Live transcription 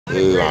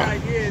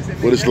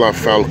What is La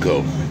Falco?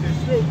 I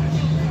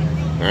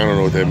don't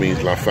know what that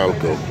means, La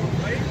Falco.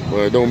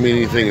 Well, it don't mean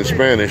anything in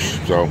Spanish,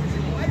 so.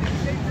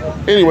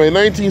 Anyway,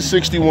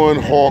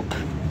 1961 Hawk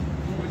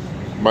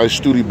by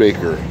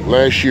Studebaker.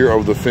 Last year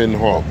of the Finn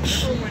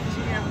Hawks.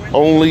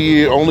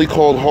 Only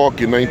called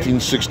Hawk in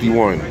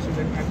 1961.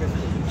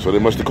 So they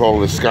must have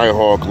called it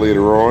Skyhawk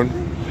later on.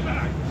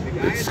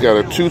 It's got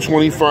a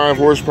 225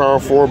 horsepower,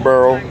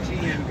 4-barrel,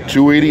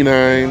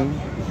 289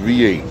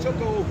 V8.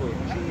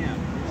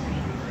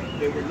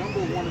 They were number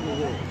one in the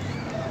world.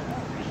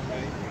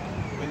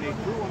 When they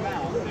threw them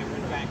out, they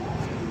went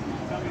bankrupt.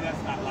 Tell me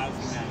that's not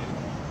lousy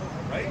management,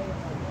 right?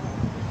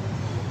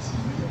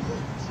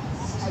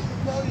 I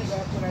can tell you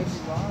that, but I'd be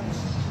lying.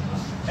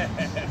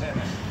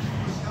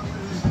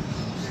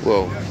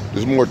 Well,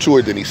 there's more to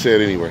it than he said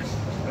anyway.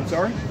 I'm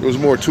sorry? There was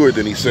more to it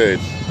than he said.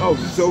 Oh,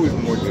 there's always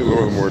more to it. There's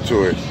always more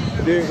to it.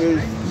 There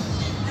is.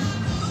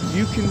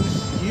 You can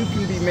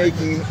be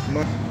making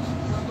money.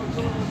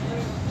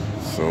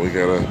 So we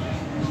got a.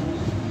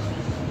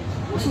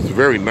 This is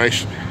very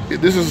nice.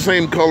 This is the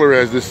same color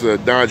as this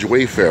Dodge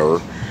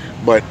Wayfarer,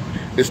 but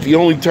it's the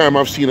only time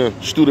I've seen a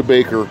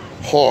Studebaker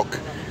Hawk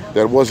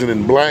that wasn't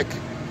in black.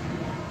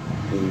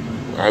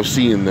 I've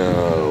seen.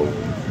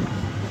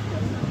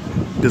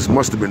 This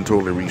must have been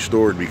totally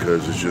restored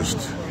because it's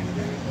just.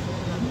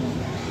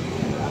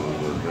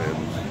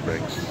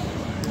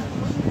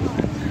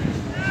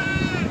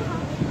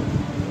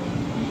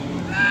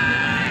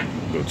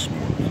 That's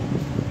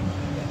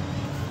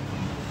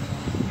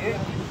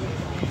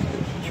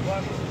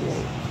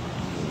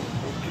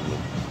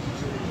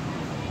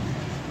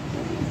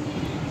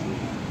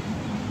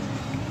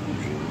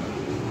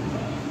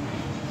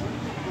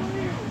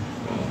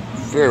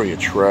very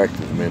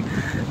attractive, man.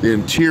 The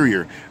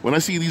interior. When I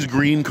see these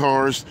green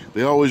cars,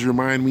 they always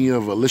remind me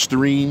of a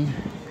Listerine.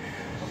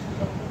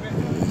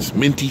 It's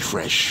minty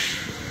fresh.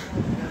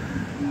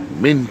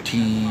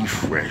 Minty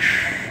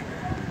fresh.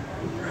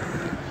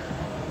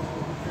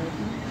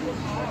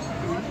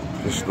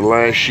 This is the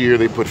last year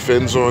they put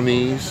fins on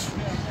these.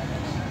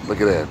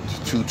 Look at that.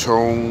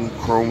 Two-tone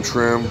chrome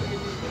trim.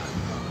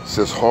 It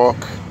says Hawk.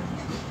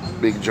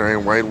 Big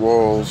giant white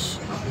walls.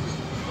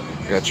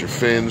 Got your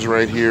fins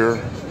right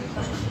here.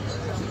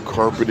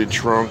 Carpeted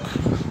trunk.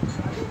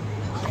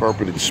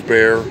 Carpeted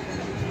spare.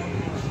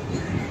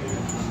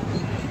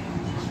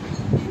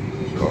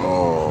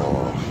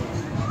 Oh.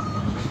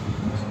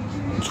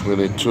 Twin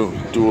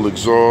dual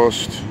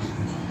exhaust.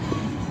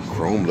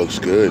 Chrome looks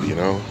good, you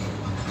know.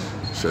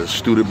 Says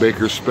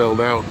Studebaker spelled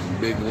out in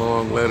big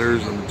long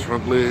letters on the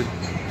trunk lid.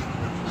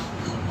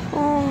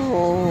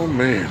 Oh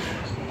man.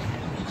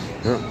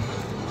 Yep.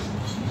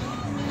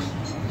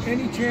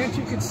 Any chance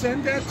you could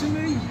send that to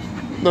me?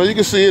 No, you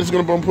can see it. It's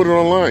gonna put it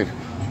online.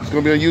 It's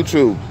gonna be on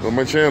YouTube on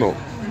my channel.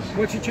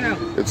 What's your channel?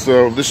 It's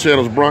this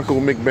channel's Bronco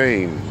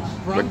McBain.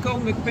 Bronco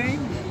McBain?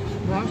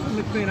 Bronco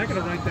McBain. I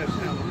gotta write that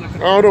down. I'm not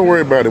gonna Oh, don't worry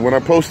about it. When I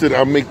post it,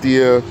 I'll make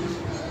the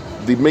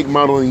make,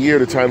 model, and year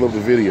the title of the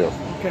video.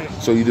 Okay.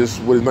 So you just,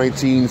 what is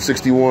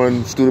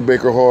 1961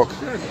 Studebaker Hawk,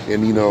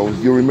 and you know,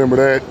 you'll remember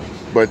that.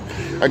 But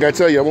I gotta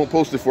tell you, I won't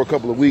post it for a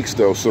couple of weeks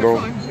though, so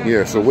don't,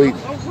 yeah, so wait,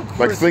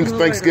 like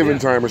Thanksgiving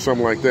time or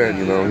something like that,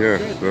 you know, yeah.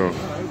 So.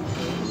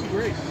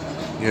 Great.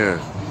 Yeah.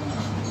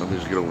 Let me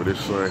just get over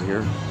this side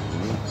here.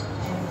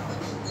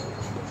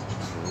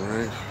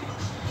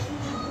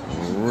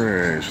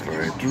 Alright,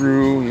 slide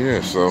through, yeah,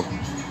 so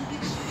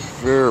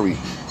very,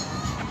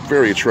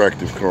 very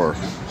attractive car.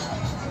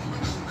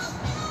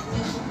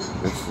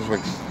 It's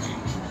like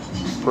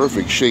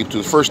perfect shape. To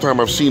the first time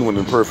I've seen one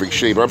in perfect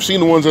shape. I've seen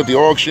the ones at the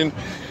auction,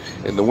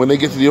 and when they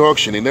get to the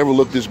auction, they never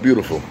look this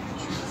beautiful.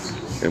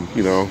 And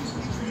you know,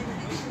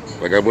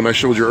 like when I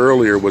showed you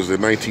earlier, was the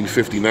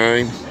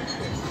 1959.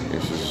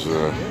 This is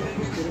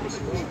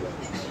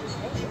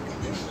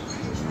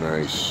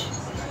nice.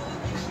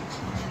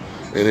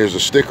 And here's a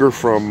sticker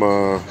from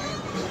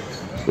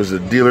was the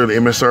dealer, the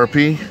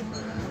MSRP.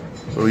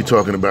 What are we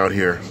talking about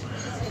here?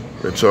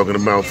 They're talking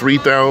about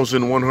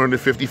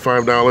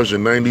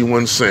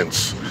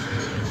 $3,155.91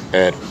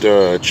 at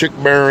Chick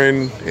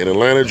Barron in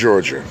Atlanta,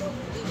 Georgia.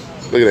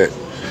 Look at that.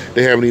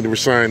 They haven't even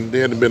assigned, they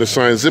hadn't been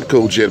assigned zip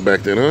codes yet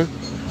back then, huh?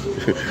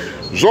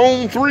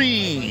 Zone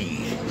 3.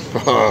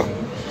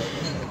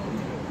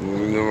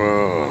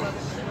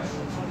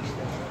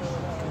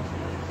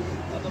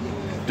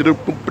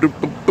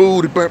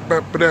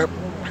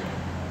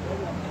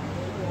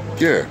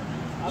 Yeah.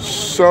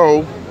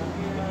 So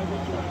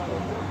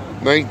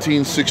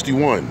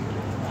 1961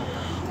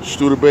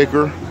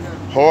 Studebaker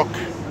Hawk,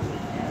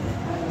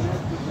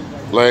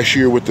 last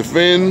year with the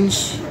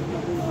fins,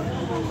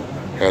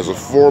 has a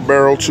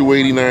 4-barrel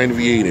 289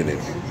 V8 in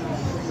it.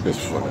 This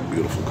fucking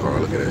beautiful car.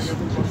 Look at this.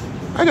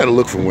 I gotta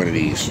look for one of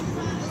these.